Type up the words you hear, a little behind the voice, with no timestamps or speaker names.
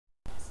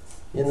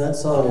In that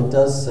song it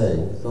does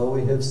say, though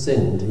we have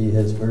sinned, he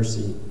has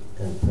mercy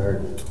and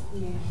pardon.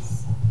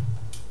 Yes.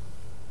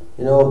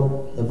 You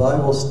know, the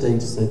Bible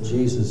states that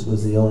Jesus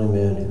was the only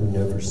man who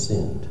never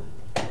sinned.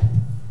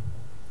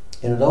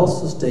 And it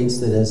also states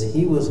that as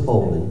he was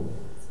holy,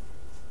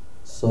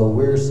 so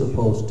we're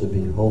supposed to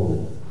be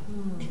holy.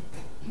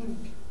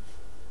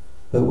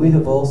 But we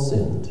have all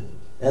sinned.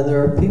 And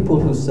there are people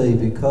who say,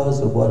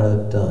 because of what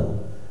I've done,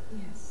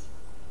 Yes.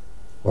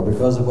 or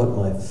because of what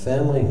my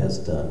family has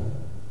done,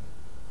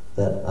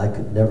 that I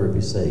could never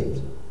be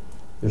saved.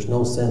 There's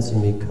no sense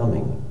in me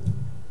coming.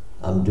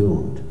 I'm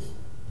doomed.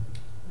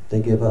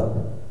 They give up.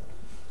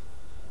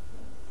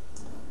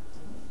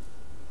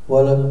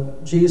 Well,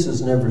 if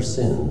Jesus never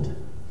sinned,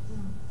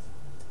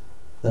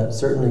 that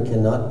certainly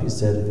cannot be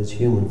said of his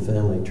human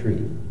family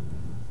tree,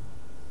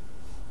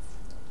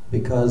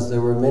 because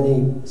there were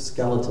many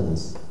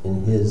skeletons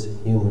in his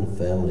human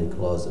family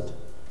closet.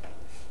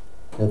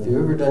 Now, if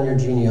you've ever done your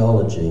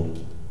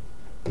genealogy,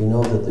 you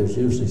know that there's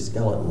usually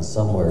skeletons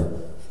somewhere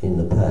in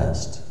the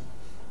past,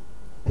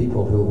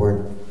 people who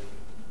weren't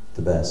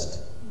the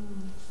best.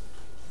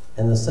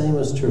 And the same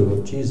is true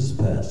of Jesus'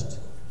 past.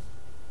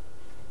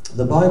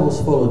 The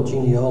Bible's full of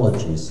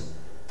genealogies,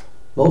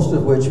 most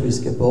of which we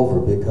skip over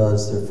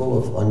because they're full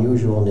of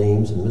unusual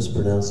names and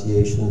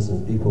mispronunciations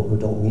and people who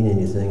don't mean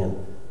anything,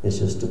 and it's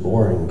just a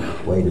boring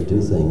way to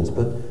do things.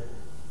 But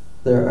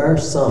there are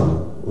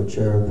some which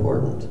are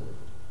important.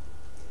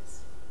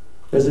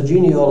 There's a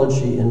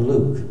genealogy in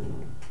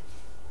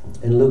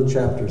Luke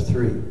chapter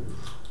 3,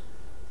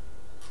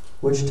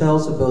 which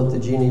tells about the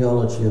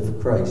genealogy of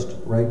Christ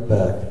right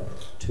back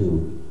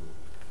to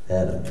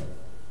Adam.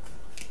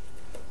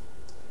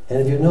 And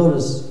if you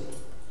notice,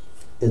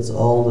 it's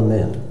all the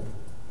men.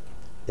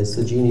 It's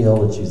the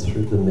genealogy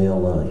through the male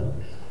line.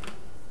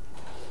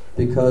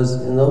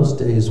 Because in those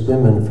days,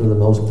 women, for the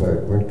most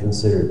part, weren't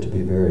considered to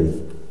be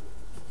very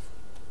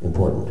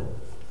important.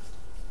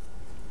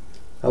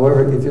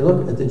 However, if you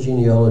look at the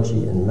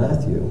genealogy in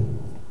Matthew,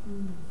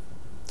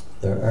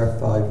 there are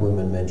 5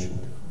 women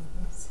mentioned.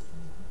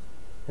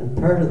 And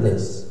part of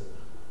this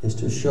is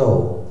to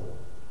show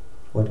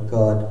what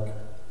God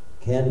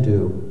can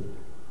do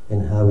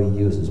and how he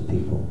uses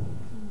people.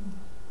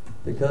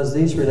 Because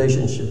these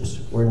relationships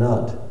were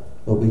not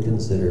what we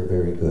consider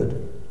very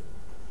good.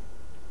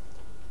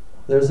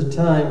 There's a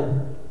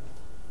time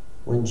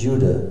when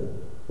Judah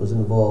was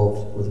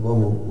involved with a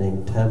woman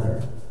named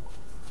Tamar.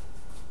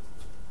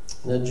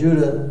 Now,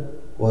 Judah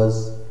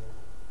was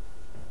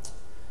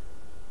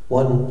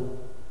the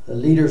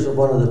leaders of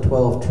one of the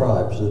 12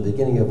 tribes, or the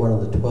beginning of one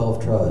of the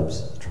 12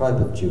 tribes, the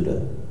tribe of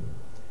Judah.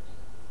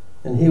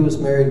 And he was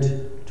married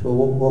to a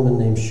woman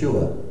named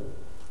Shua,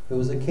 who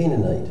was a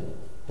Canaanite.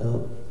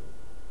 Now,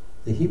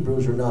 the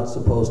Hebrews are not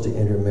supposed to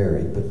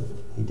intermarry, but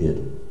he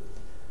did.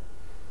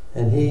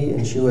 And he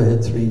and Shua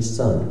had 3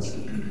 sons.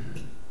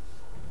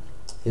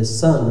 His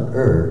son,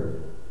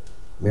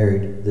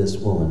 married this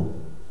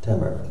woman,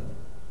 Tamar.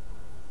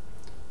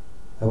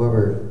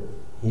 However,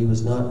 he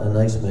was not a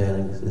nice man,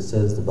 and it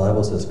says, the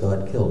Bible says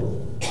God killed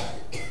him.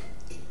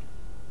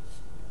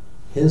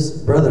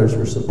 His brothers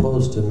were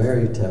supposed to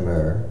marry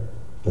Tamar,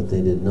 but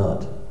they did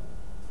not.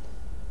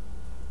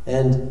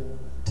 And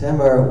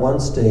Tamar at one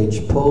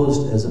stage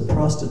posed as a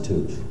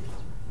prostitute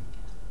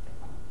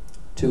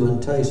to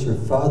entice her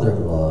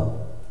father-in-law,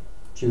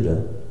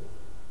 Judah,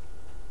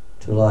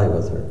 to lie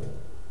with her.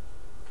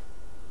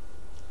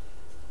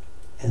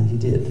 And he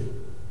did.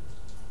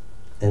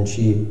 And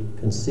she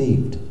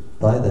conceived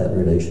by that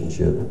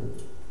relationship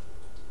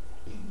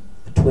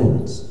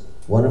twins,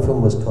 one of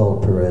whom was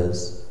called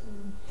Perez,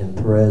 and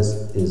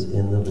Perez is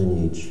in the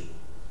lineage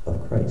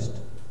of Christ.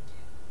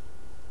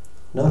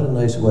 Not a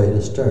nice way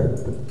to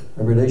start, but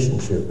a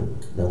relationship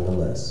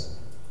nonetheless.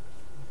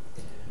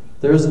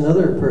 There is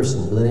another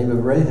person by the name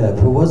of Rahab,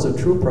 who was a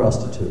true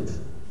prostitute,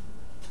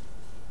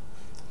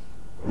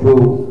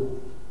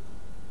 who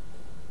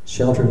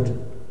sheltered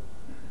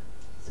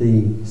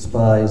the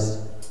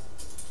spies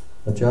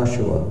of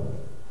Joshua.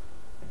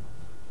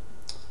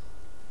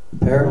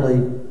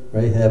 Apparently,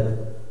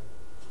 Rahab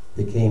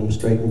became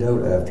straightened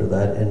out after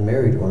that and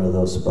married one of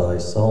those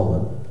spies,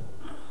 Solomon.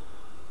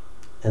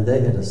 And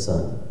they had a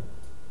son.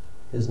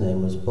 His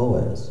name was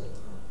Boaz.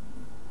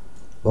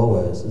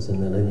 Boaz is in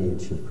the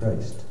lineage of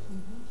Christ.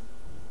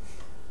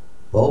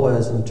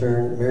 Boaz, in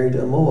turn, married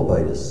a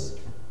Moabitess,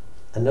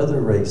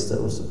 another race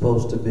that was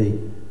supposed to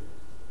be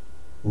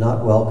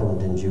not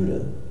welcomed in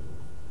Judah.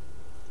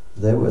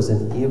 There was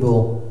an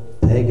evil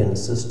pagan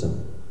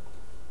system.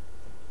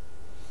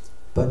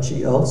 But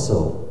she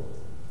also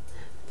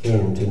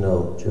came to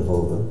know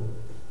Jehovah,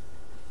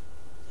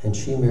 and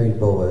she married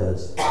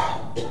Boaz,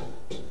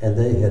 and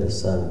they had a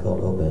son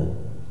called Obed.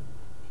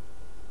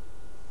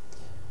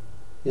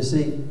 You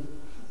see,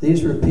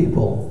 these were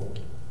people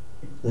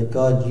that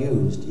God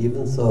used,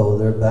 even though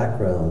their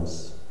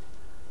backgrounds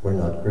were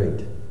not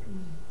great.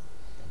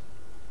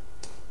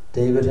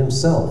 David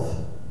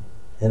himself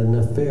had an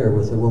affair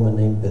with a woman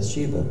named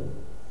Bathsheba,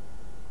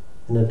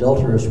 an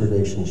adulterous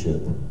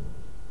relationship,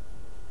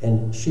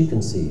 and she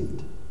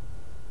conceived.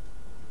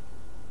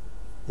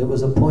 It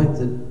was a point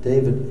that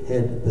David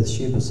had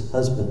Bathsheba's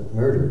husband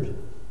murdered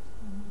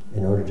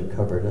in order to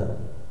cover it up.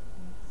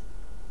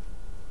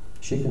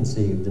 She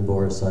conceived and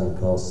bore a son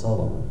called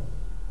Solomon.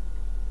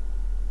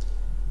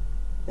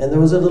 And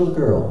there was a little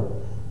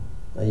girl,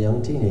 a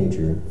young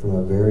teenager from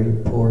a very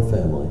poor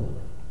family,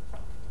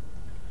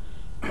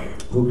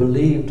 who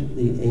believed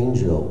the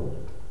angel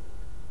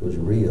was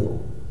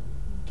real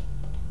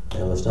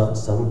and was not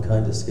some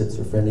kind of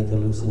schizophrenic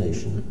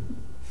hallucination,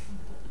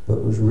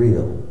 but was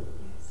real,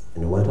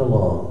 and went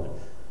along,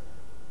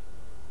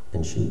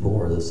 and she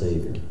bore the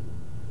Savior.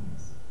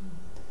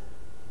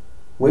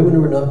 Women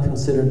were not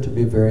considered to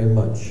be very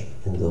much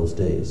in those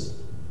days,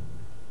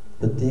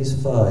 but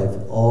these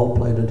 5 all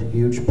played a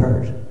huge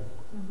part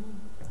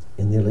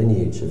in the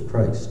lineage of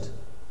Christ,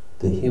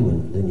 the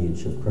human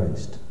lineage of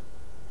Christ.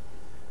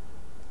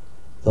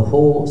 The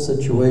whole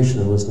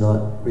situation was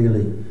not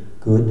really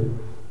good,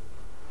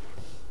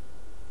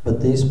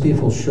 but these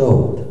people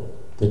showed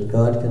that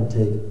God can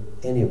take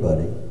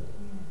anybody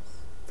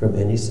from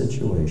any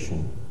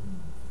situation,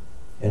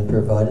 and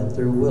provided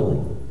they're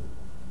willing,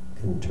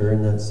 can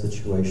turn that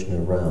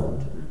situation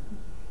around.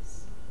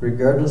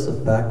 Regardless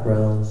of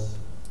backgrounds,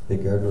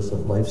 regardless of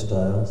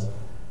lifestyles,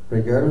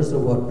 regardless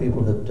of what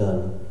people have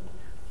done,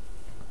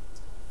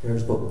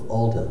 here's what we've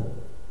all done.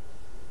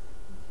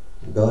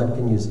 God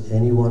can use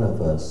any one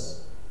of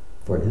us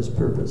for His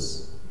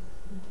purpose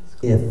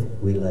if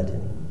we let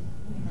Him.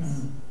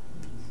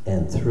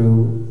 And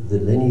through the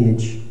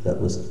lineage that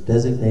was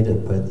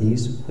designated by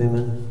these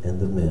women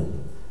and the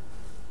men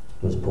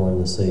was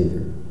born the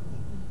Savior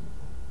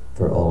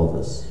for all of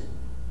us.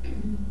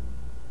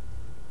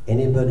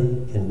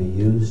 Anybody can be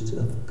used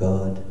of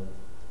God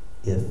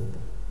if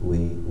we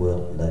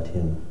will let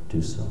Him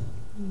do so.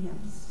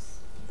 Yes.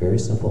 Very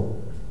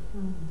simple,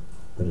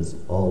 but it's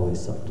always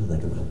something to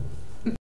think about.